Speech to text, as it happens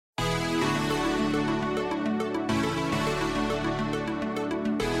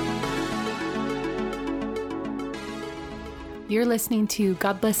You're listening to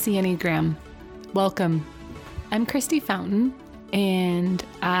God Bless the Enneagram. Welcome. I'm Christy Fountain, and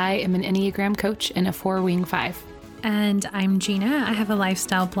I am an Enneagram coach and a 4-wing 5. And I'm Gina. I have a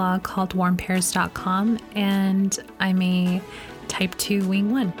lifestyle blog called warmpairs.com, and I'm a Type 2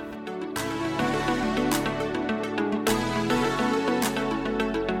 wing 1.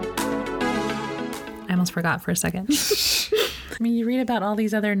 I almost forgot for a second. I mean, you read about all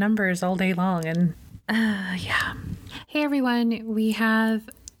these other numbers all day long, and yeah. Hey everyone, we have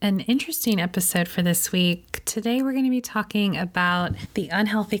an interesting episode for this week. Today we're going to be talking about the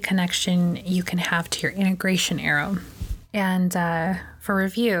unhealthy connection you can have to your integration arrow. And for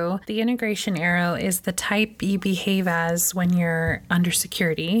review, the integration arrow is the type you behave as when you're under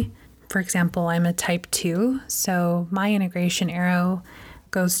security. For example, I'm a type 2, so my integration arrow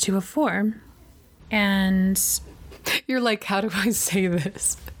goes to a 4. And you're like, how do I say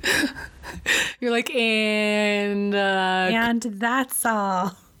this? You're like, and that's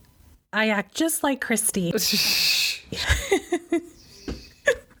all. I act just like Christy.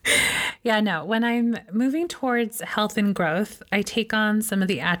 Yeah, no. When I'm moving towards health and growth, I take on some of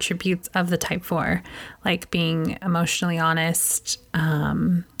the attributes of the type 4, like being emotionally honest.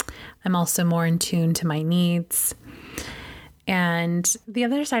 I'm also more in tune to my needs. And the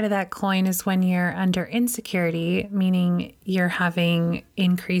other side of that coin is when you're under insecurity, meaning you're having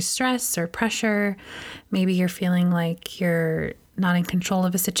increased stress or pressure. Maybe you're feeling like you're not in control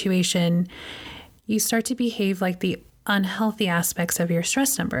of a situation. You start to behave like the unhealthy aspects of your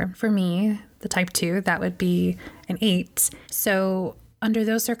stress number. For me, the type 2, that would be an 8. So under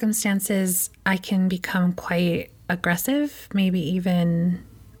those circumstances, I can become quite aggressive, maybe even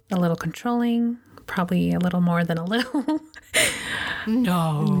a little controlling, probably a little more than a little.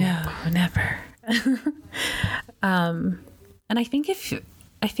 No, never. And I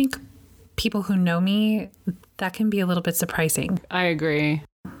think people who know me, that can be a little bit surprising. I agree.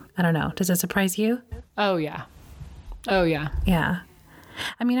 I don't know. Does it surprise you? Oh, yeah. Yeah.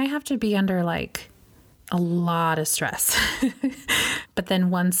 I mean, I have to be under like a lot of stress. But then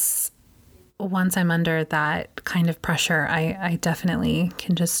once I'm under that kind of pressure, I definitely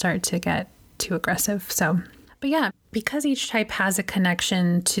can just start to get too aggressive. But yeah, because each type has a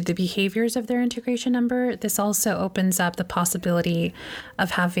connection to the behaviors of their integration number, this also opens up the possibility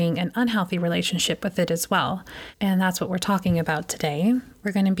of having an unhealthy relationship with it as well. And that's what we're talking about today.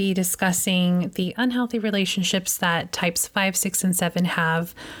 We're going to be discussing the unhealthy relationships that types 5, 6, and 7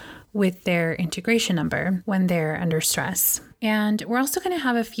 have with their integration number when they're under stress. And we're also going to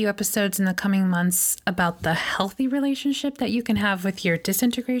have a few episodes in the coming months about the healthy relationship that you can have with your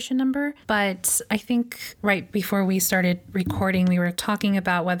disintegration number. But I think right before we started recording, we were talking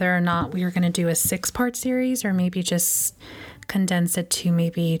about whether or not we were going to do a 6-part series or maybe just condense it to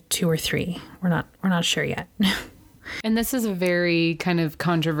maybe 2 or 3. We're not sure yet. And this is a very kind of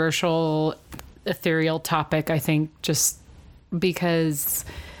controversial, ethereal topic, I think, just because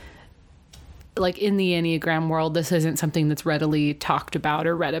like in the Enneagram world, this isn't something that's readily talked about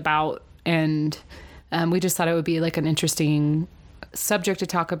or read about. And we just thought it would be like an interesting subject to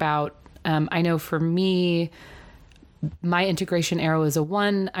talk about. I know for me, my integration arrow is a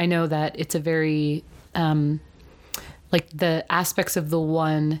 1. I know that it's a very, like the aspects of the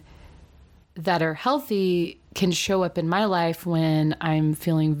 1 that are healthy can show up in my life when I'm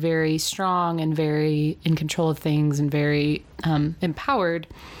feeling very strong and very in control of things and very empowered.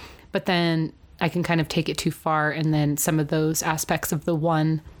 But then I can kind of take it too far, and then some of those aspects of the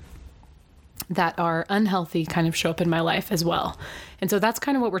 1 that are unhealthy kind of show up in my life as well. And so that's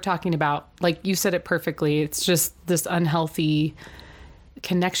kind of what we're talking about. Like you said it perfectly. It's just this unhealthy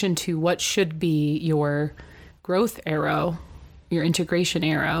connection to what should be your growth arrow, your integration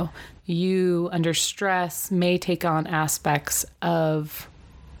arrow. You, under stress, may take on aspects of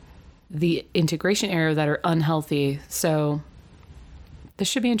the integration arrow that are unhealthy. So this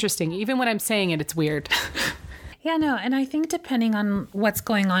should be interesting. Even when I'm saying it, it's weird. Yeah, no. And I think depending on what's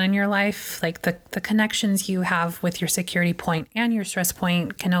going on in your life, like the connections you have with your security point and your stress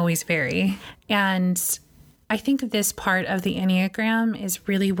point can always vary. And I think this part of the Enneagram is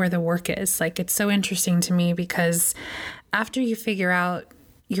really where the work is. Like, it's so interesting to me because after you figure out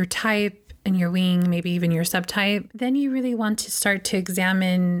your type and your wing, maybe even your subtype, then you really want to start to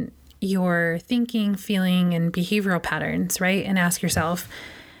examine your thinking, feeling, and behavioral patterns, right? And ask yourself,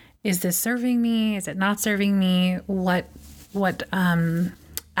 is this serving me? Is it not serving me? What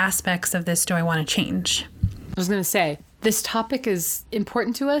aspects of this do I want to change? I was going to say, this topic is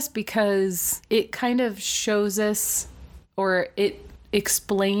important to us because it kind of shows us, or it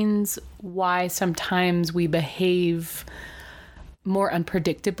explains why sometimes we behave more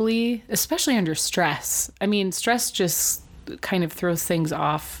unpredictably, especially under stress. I mean, stress just kind of throws things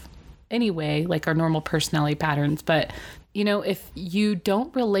off anyway, like our normal personality patterns. But, you know, if you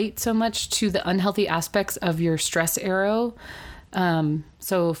don't relate so much to the unhealthy aspects of your stress arrow,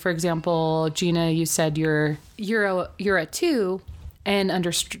 so for example, Gina, you said you're a 2, and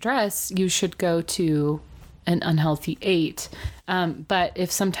under stress, you should go to an unhealthy 8. But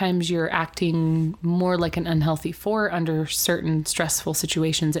if sometimes you're acting more like an unhealthy 4 under certain stressful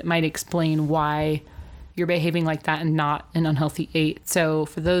situations, it might explain why you're behaving like that and not an unhealthy 8. So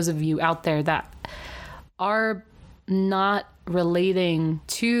for those of you out there that are not relating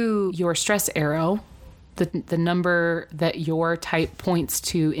to your stress arrow, the number that your type points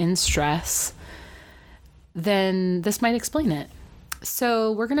to in stress, then this might explain it.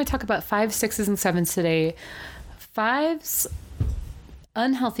 So we're going to talk about 5s, 6s, and 7s today. 5's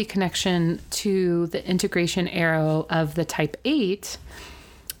unhealthy connection to the integration arrow of the type 8.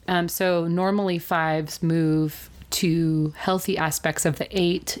 So normally 5s move to healthy aspects of the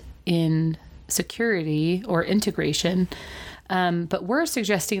 8 in security or integration. But we're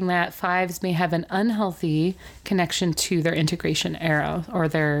suggesting that 5s may have an unhealthy connection to their integration arrow or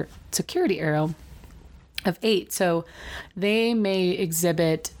their security arrow of 8. So they may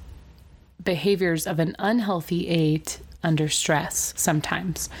exhibit behaviors of an unhealthy 8 under stress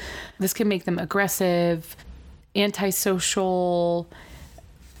sometimes. This can make them aggressive, antisocial,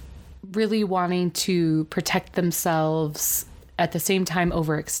 really wanting to protect themselves, at the same time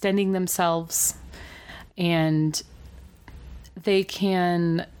overextending themselves. And they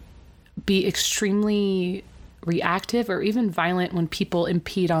can be extremely reactive or even violent when people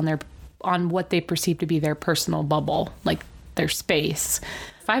impede on what they perceive to be their personal bubble, like their space.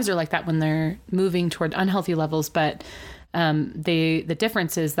 5s are like that when they're moving toward unhealthy levels, but the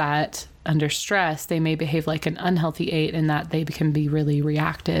difference is that under stress, they may behave like an unhealthy 8 in that they can be really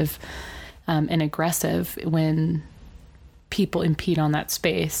reactive and aggressive when people impede on that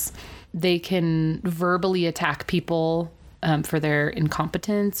space. They can verbally attack people for their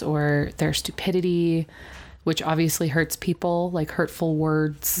incompetence or their stupidity, which obviously hurts people. Like hurtful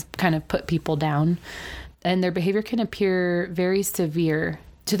words kind of put people down. And their behavior can appear very severe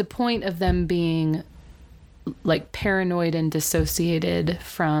to the point of them being like paranoid and dissociated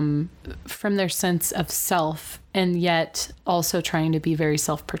from their sense of self, and yet also trying to be very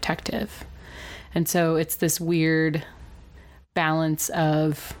self-protective. And so it's this weird balance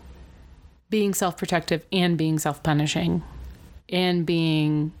of being self-protective and being self-punishing and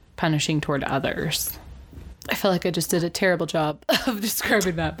being punishing toward others. I feel like I just did a terrible job of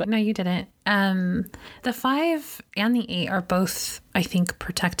describing that, but no, you didn't. The 5 and the 8 are both, I think,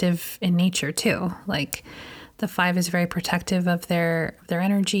 protective in nature too. Like the 5 is very protective of their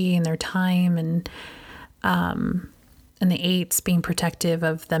energy and their time, and the 8's being protective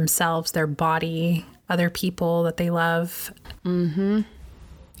of themselves, their body, other people that they love. Mm-hmm.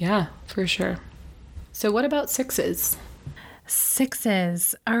 Yeah, for sure. So what about 6s?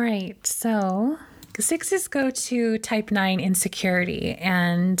 6s. All right. So 6s go to type 9 insecurity,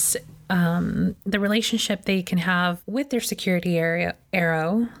 and the relationship they can have with their security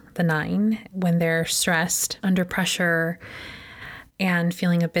arrow, the 9, when they're stressed, under pressure, and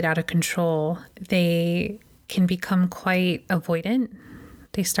feeling a bit out of control, they can become quite avoidant.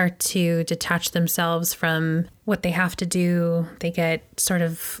 They start to detach themselves from what they have to do. They get sort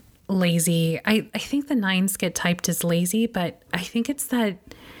of lazy. I think the 9s get typed as lazy, but I think it's that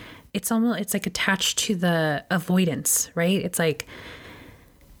it's like attached to the avoidance, right? It's like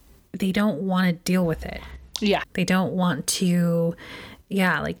they don't want to deal with it. Yeah. They don't want to,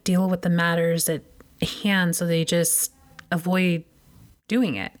 like deal with the matters at hand. So they just avoid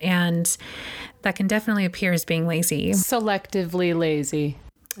doing it. And that can definitely appear as being lazy. Selectively lazy.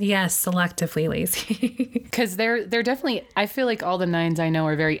 Yes, selectively lazy. Because they're definitely, I feel like all the 9s I know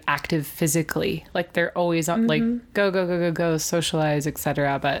are very active physically. Like they're always on, like go, socialize,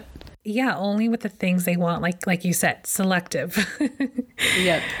 etc. But yeah, only with the things they want, like you said, selective.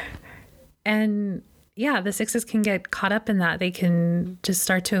 Yep. And yeah, the 6s can get caught up in that. They can just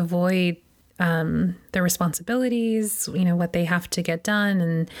start to avoid their responsibilities, what they have to get done,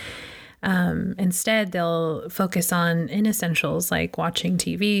 and instead they'll focus on inessentials like watching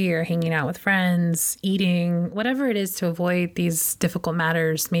TV or hanging out with friends, eating, whatever it is to avoid these difficult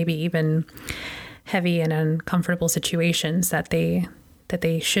matters, maybe even heavy and uncomfortable situations that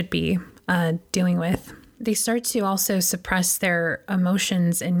they should be dealing with. They start to also suppress their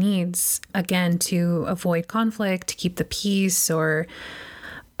emotions and needs, again, to avoid conflict, to keep the peace, or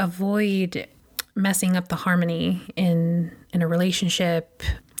avoid messing up the harmony in a relationship.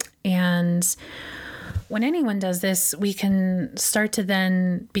 And when anyone does this, we can start to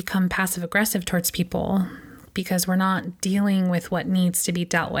then become passive aggressive towards people, because we're not dealing with what needs to be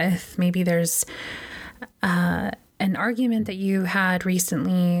dealt with. Maybe there's an argument that you had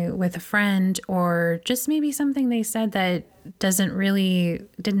recently with a friend, or just maybe something they said that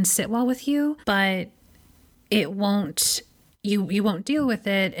didn't sit well with you, but it won't, you won't deal with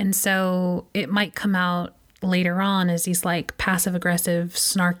it. And so it might come out later on as these like passive aggressive,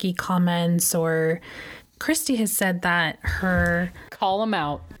 snarky comments. Or Christy has said that call them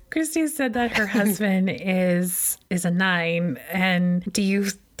out. Christy has said that her husband is a 9. And do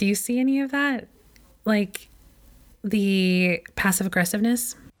you see any of that? Like the passive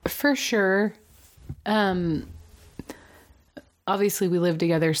aggressiveness? For sure. Obviously we live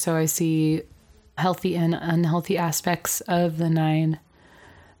together, so I see healthy and unhealthy aspects of the 9.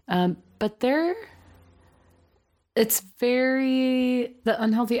 But the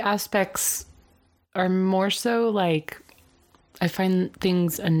unhealthy aspects are more so like, I find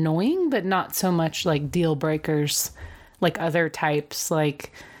things annoying, but not so much like deal breakers like other types,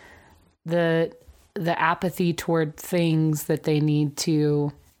 like the apathy toward things that they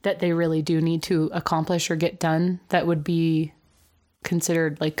really do need to accomplish or get done that would be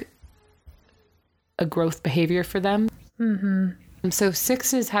considered like a growth behavior for them. Mm-hmm. So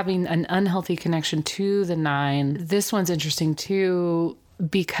 6 is having an unhealthy connection to the 9. This one's interesting too,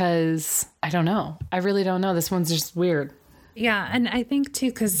 because I don't know. I really don't know. This one's just weird. Yeah. And I think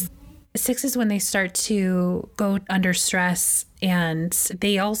too, because 6 is when they start to go under stress, and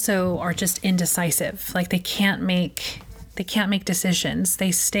they also are just indecisive. Like they can't make decisions.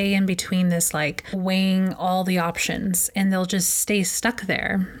 They stay in between this, like weighing all the options, and they'll just stay stuck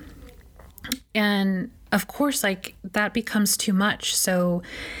there. And of course, like that becomes too much. So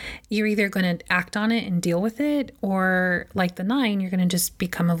you're either going to act on it and deal with it, or like the 9, you're going to just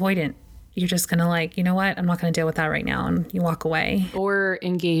become avoidant. You're just going to like, you know what? I'm not going to deal with that right now. And you walk away. Or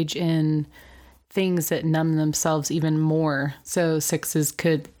engage in things that numb themselves even more. So 6s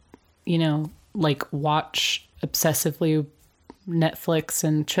could, like watch obsessively Netflix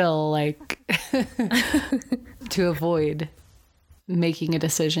and chill, like to avoid making a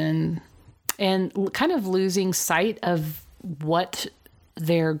decision, and kind of losing sight of what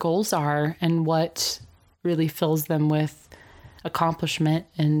their goals are and what really fills them with accomplishment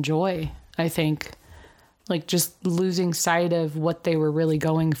and joy. I think like just losing sight of what they were really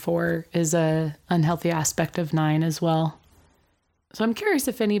going for is a unhealthy aspect of 9 as well. So I'm curious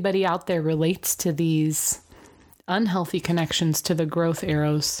if anybody out there relates to these unhealthy connections to the growth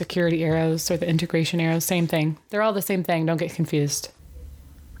arrows, security arrows, or the integration arrows. Same thing. They're all the same thing. Don't get confused.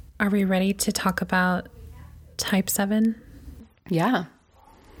 Are we ready to talk about type 7? Yeah.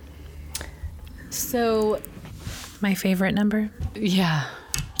 So my favorite number. Yeah.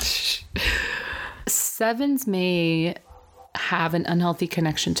 7s may have an unhealthy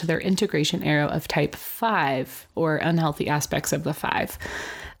connection to their integration arrow of type 5, or unhealthy aspects of the 5,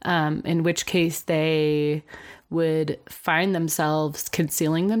 in which case they would find themselves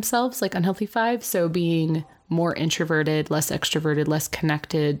concealing themselves like unhealthy 5. So being more introverted, less extroverted, less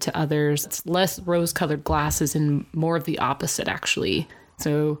connected to others. It's less rose-colored glasses and more of the opposite, actually.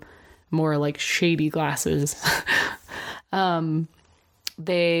 So more like shady glasses.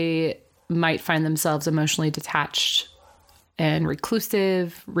 They might find themselves emotionally detached and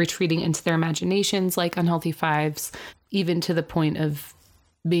reclusive, retreating into their imaginations like unhealthy 5s, even to the point of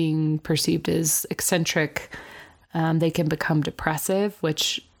being perceived as eccentric. They can become depressive,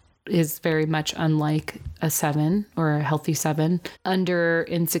 which is very much unlike a 7 or a healthy 7. Under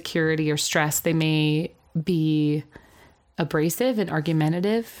insecurity or stress, they may be abrasive and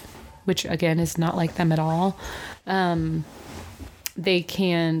argumentative, which again is not like them at all. They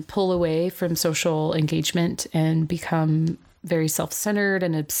can pull away from social engagement and become very self-centered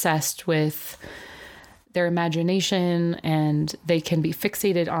and obsessed with their imagination, and they can be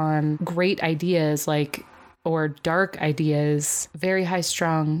fixated on great ideas or dark ideas, very high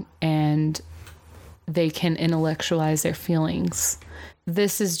strung, and they can intellectualize their feelings.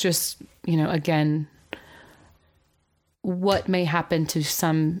 This is just, again, what may happen to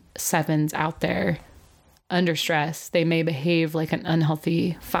some 7s out there under stress. They may behave like an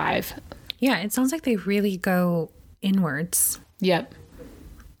unhealthy 5. Yeah, it sounds like they really go inwards. Yep.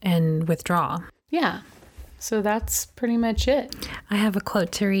 And withdraw. Yeah. So that's pretty much it. I have a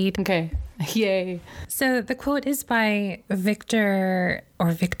quote to read. Okay. Yay. So the quote is by Viktor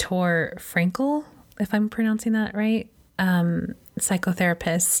Frankl, if I'm pronouncing that right,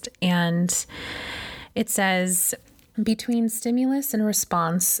 psychotherapist. And it says, between stimulus and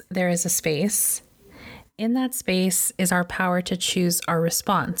response, there is a space. In that space is our power to choose our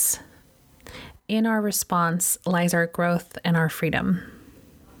response. In our response lies our growth and our freedom.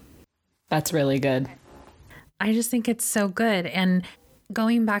 That's really good. I just think it's so good. And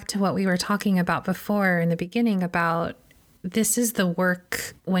going back to what we were talking about before in the beginning about this is the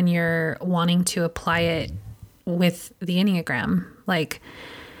work when you're wanting to apply it with the Enneagram. Like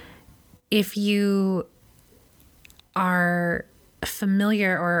if you are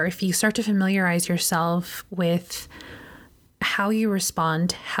familiar or if you start to familiarize yourself with how you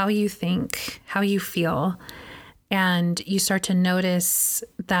respond, how you think, how you feel, and you start to notice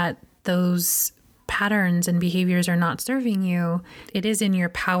that those patterns and behaviors are not serving you, it is in your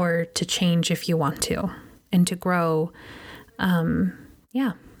power to change if you want to and to grow.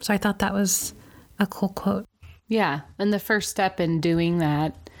 So I thought that was a cool quote. Yeah. And the first step in doing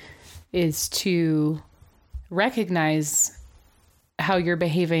that is to recognize how you're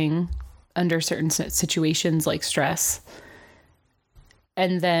behaving under certain situations like stress.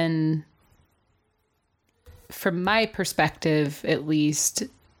 And then from my perspective, at least,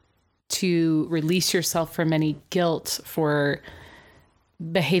 to release yourself from any guilt for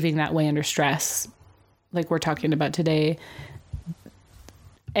behaving that way under stress, like we're talking about today.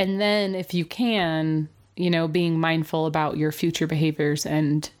 And then if you can, being mindful about your future behaviors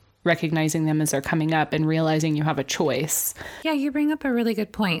and recognizing them as they're coming up and realizing you have a choice. Yeah, you bring up a really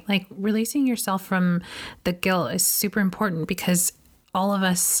good point. Like releasing yourself from the guilt is super important because all of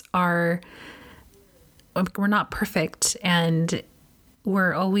us we're not perfect and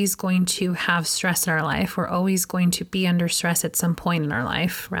we're always going to have stress in our life. We're always going to be under stress at some point in our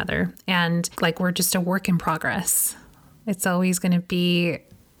life, rather. And like, we're just a work in progress. It's always going to be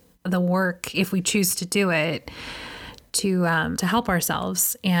the work, if we choose to do it, to help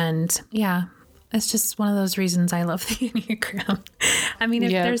ourselves. And yeah, it's just one of those reasons I love the Enneagram. I mean,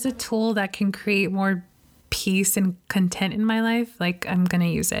 if there's a tool that can create more peace and content in my life, like I'm going to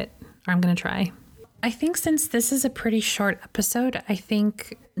use it, or I'm going to try. I think since this is a pretty short episode, I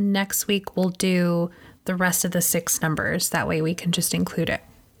think next week we'll do the rest of the 6 numbers. That way we can just include it,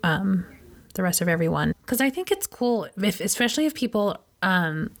 the rest of everyone. Because I think it's cool, especially if people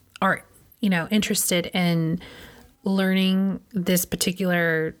are, interested in learning this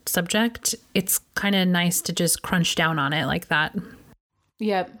particular subject. It's kind of nice to just crunch down on it like that.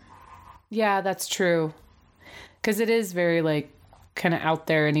 Yep. Yeah, that's true. Because it is very kind of out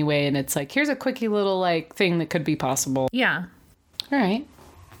there anyway, and it's like, here's a quickie little thing that could be possible. Yeah. All right.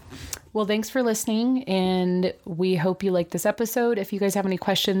 Well, thanks for listening, and we hope you liked this episode. If you guys have any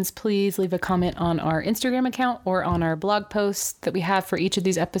questions, please leave a comment on our Instagram account or on our blog post that we have for each of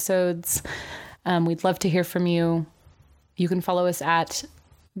these episodes. We'd love to hear from you. You can follow us at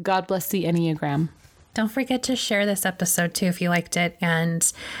God Bless the Enneagram. Don't forget to share this episode too if you liked it,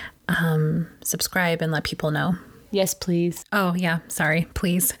 and subscribe and let people know. Yes, please. Oh, yeah. Sorry.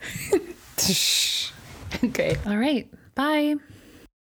 Please. Okay. All right. Bye.